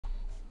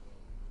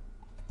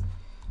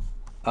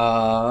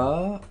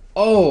Oh,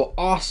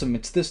 awesome.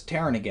 It's this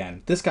Terran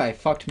again. This guy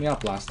fucked me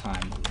up last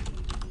time.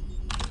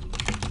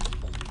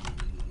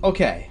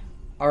 Okay.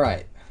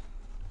 Alright.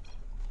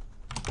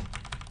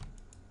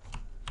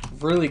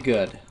 Really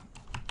good.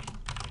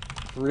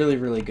 Really,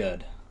 really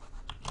good.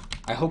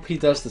 I hope he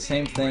does the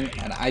same thing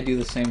and I do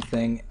the same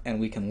thing and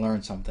we can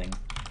learn something.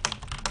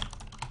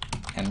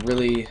 And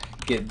really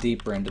get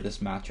deeper into this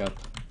matchup.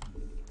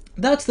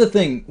 That's the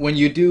thing, when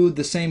you do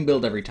the same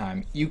build every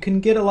time, you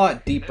can get a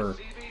lot deeper.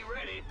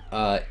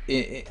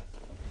 You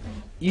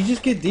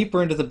just get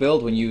deeper into the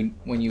build when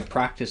you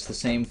practice the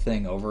same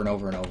thing over and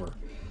over and over.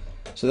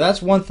 So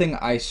that's one thing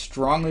I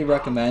strongly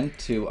recommend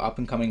to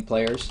up-and-coming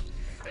players.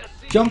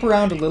 Jump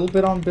around a little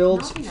bit on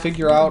builds,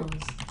 figure out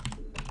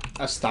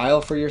a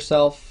style for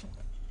yourself,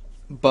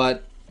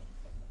 but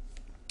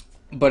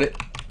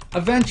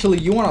eventually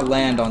you want to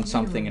land on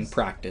something in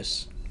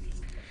practice.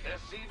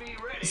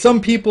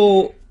 Some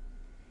people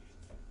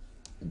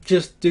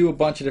just do a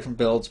bunch of different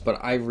builds, but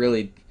I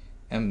really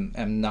am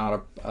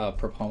not a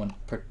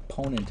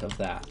proponent of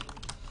that.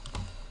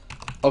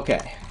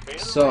 Okay,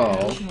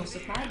 so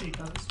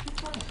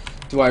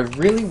do I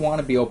really want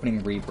to be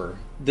opening Reaper?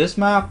 This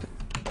map,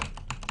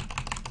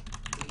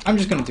 I'm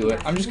just going to do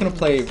it. I'm just going to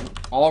play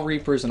all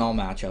Reapers in all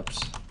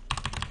matchups.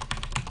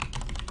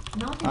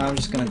 I'm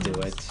just going to do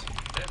it.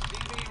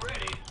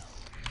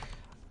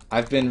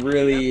 I've been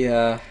really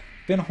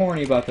been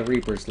horny about the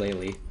Reapers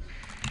lately.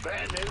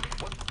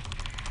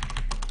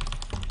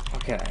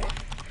 Okay.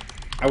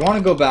 I want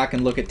to go back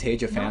and look at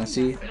Tage of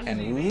Fantasy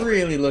and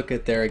really look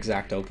at their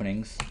exact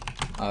openings,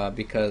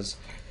 because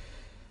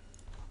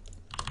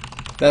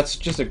that's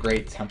just a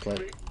great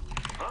template.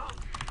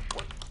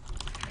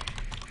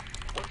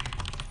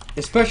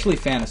 Especially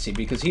Fantasy,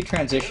 because he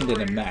transitioned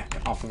in a mech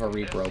off of a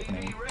Reaper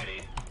opening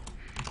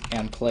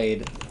and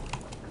played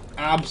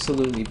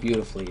absolutely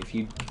beautifully. If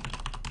you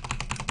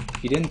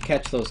didn't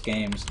catch those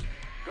games,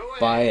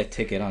 buy a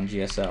ticket on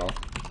GSL.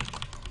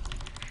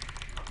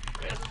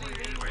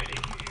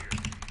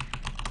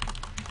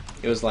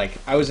 It was like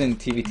I was in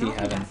TvT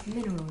heaven.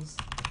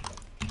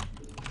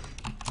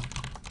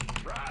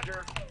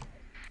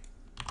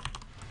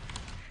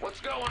 What's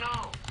going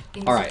on?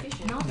 Alright,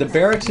 the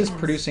barracks is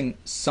producing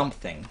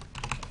something.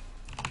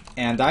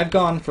 And I've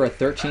gone for a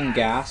 13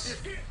 gas.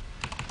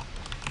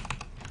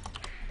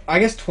 I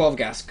guess 12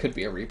 gas could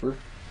be a Reaper,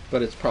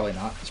 but it's probably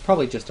not. It's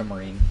probably just a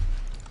Marine.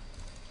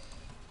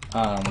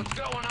 What's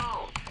going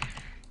on?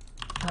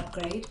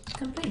 Upgrade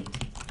complete.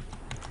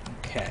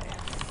 Okay.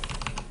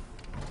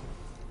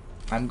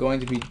 I'm going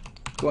to be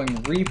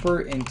going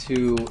Reaper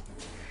into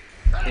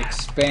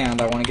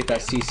Expand. I want to get that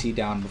CC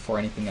down before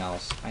anything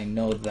else. I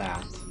know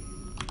that.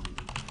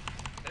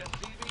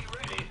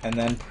 And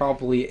then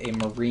probably a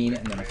Marine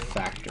and then a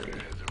Factory.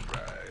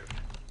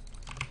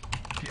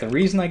 The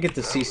reason I get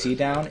the CC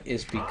down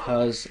is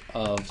because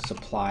of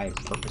supply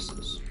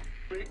purposes.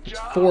 It's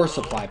for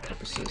supply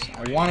purposes.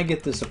 I want to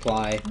get the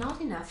supply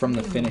from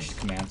the finished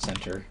command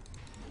center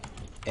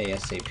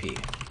ASAP.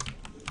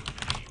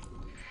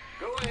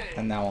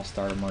 And now I'll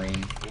start a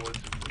Marine.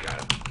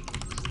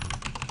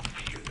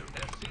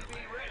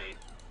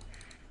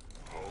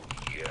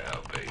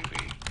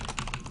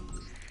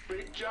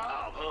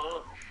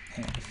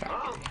 And a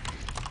Factory.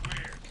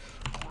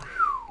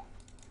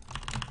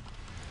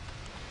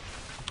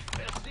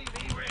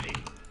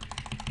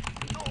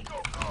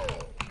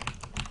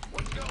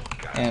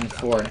 And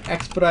for an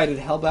expedited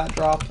Hellbat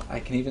drop, I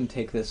can even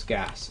take this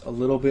gas a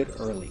little bit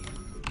early.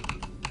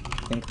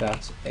 I think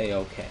that's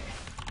a-okay.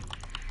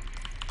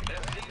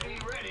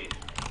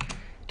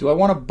 Do I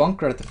want a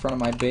bunker at the front of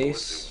my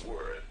base?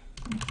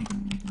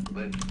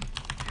 Not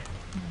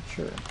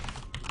sure.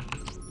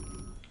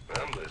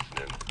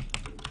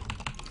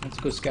 Let's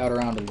go scout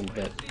around a little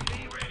bit.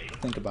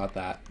 Think about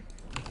that.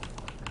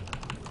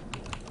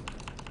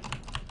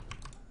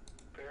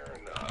 Fair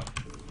enough.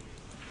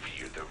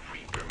 Fear the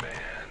Reaper,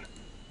 man.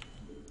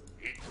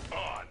 It's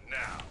on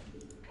now.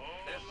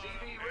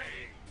 SCV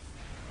ready.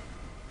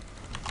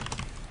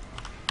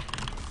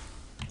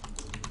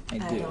 I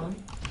do. Add-on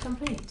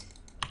complete.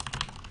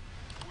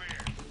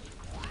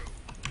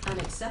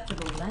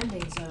 Unacceptable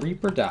landing zone.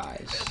 Reaper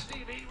dies.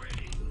 SCV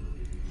ready.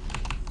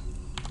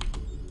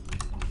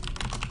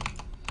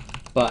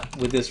 But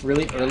with this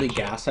really early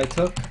gas I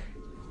took,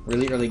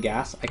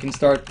 I can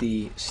start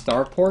the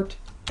starport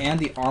and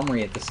the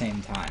armory at the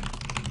same time.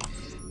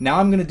 Now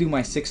I'm going to do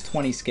my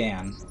 620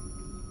 scan,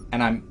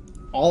 and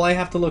all I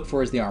have to look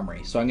for is the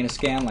armory. So I'm going to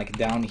scan like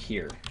down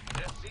here.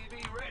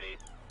 SCV ready.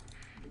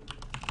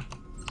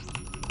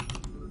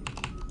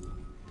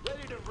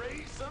 Ready to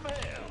raise some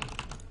hell.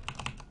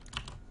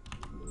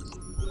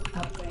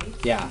 Upgrade.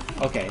 Yeah,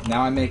 okay,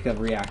 now I make a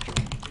reactor.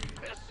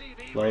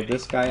 SCV Load ready.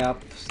 this guy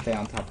up, stay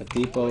on top of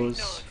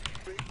depots.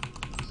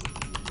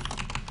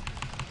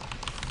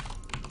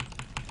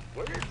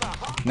 Where's the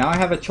hot Now I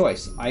have a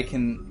choice. I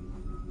can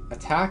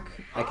attack,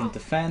 I can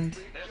defend.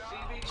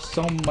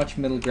 So much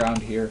middle ground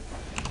here.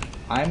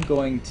 I'm not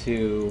going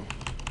to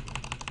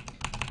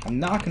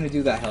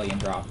do that Hellion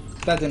drop.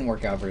 That didn't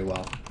work out very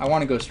well. I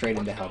want to go straight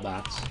into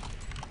Hellbats.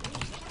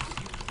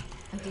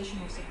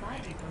 Additional supply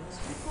depots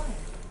required.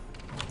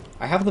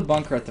 I have the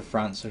bunker at the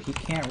front, so he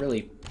can't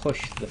really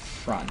push the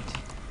front.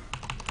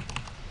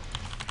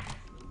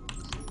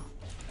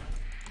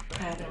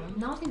 Add-on.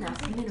 Not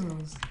enough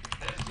minerals.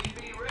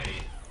 SCV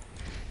ready.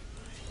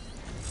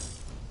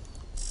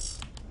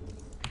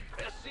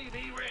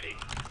 SCV ready.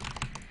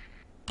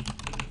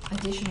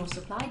 Additional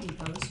supply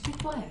depots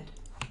required.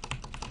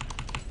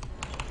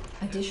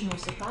 Additional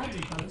supply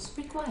depots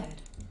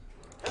required.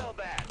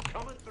 Hellbat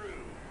coming through.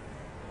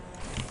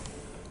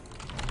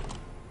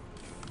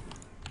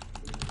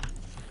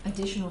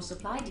 Additional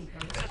supply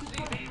depots required.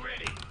 SCV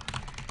ready.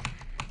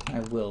 I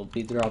will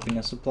be dropping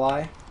a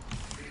supply.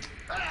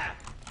 Ah!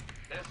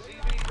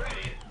 SCV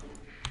ready.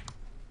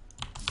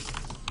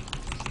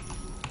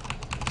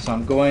 So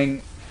I'm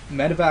going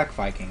medevac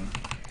Viking.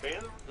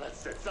 Ben, let's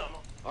set something.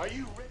 Are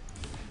you ready?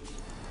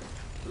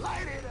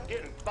 Light it up.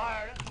 Getting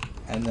fired up.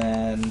 And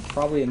then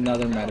probably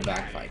another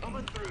medevac Viking.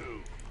 Coming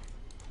through.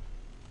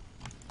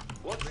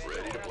 What's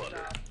ready to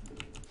plunder?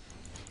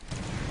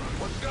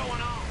 What's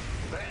going on?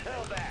 The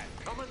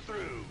Hellbat coming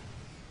through.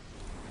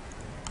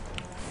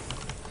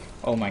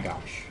 Oh my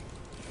gosh.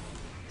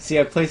 See,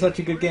 I play such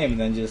a good game and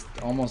then just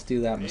almost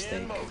do that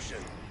mistake. In motion.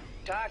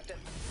 Talk to.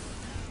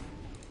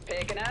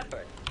 Pick an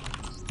effort.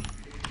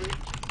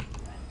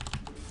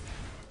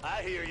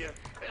 I hear you.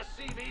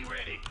 SCV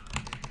ready.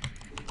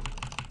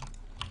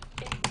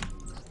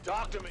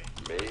 Talk to me.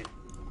 Me.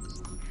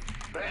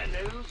 Bad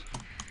news.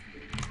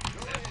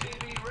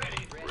 SCV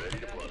ready. Ready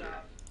to plunder.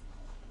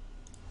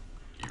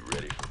 You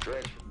ready for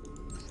transfer?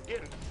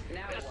 Getting.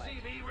 Now what?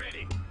 SCV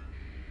ready.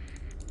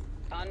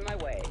 On my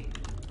way.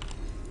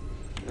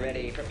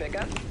 Ready for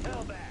pickup?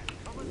 Hellbat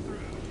coming through.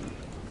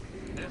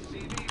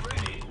 SCV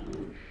ready.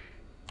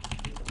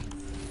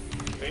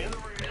 In the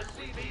rear.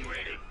 SCV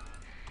ready.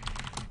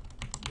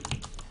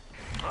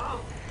 Huh?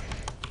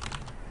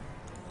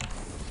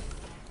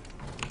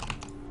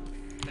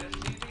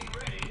 SCV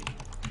ready.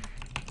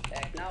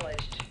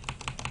 Acknowledged.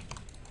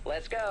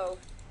 Let's go.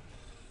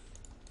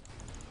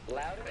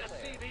 Loud and clear.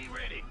 SCV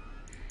ready.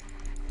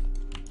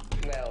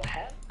 Well,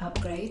 have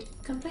Upgrade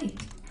complete.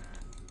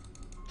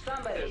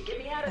 somebody get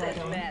me out of this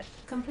Add-on mess.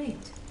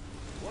 complete.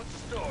 What's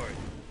the story?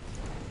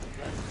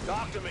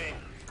 Talk to me.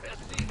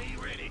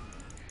 SCV ready.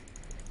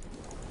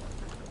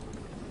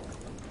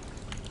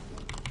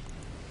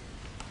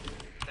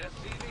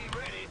 SCV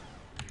ready.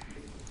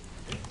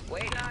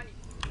 Waiting on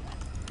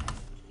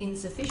you.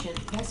 Insufficient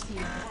rescue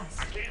gas.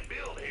 Can't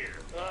build here.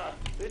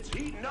 It's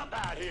heating up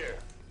out here.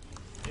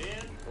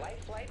 In. Light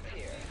flight's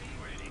here.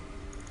 SCV ready.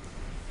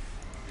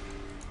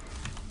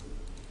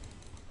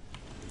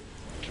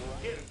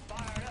 Getting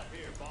fired up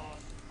here,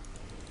 boss.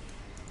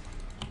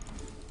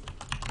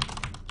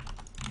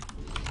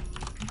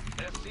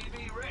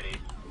 SCV ready.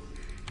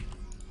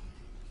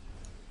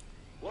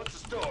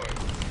 What's the story?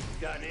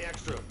 Got any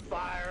extra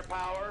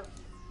firepower?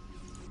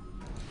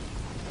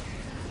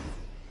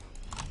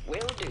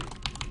 Will do.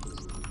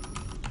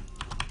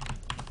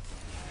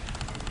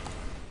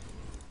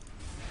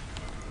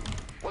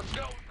 Let's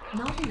go.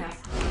 Not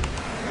enough.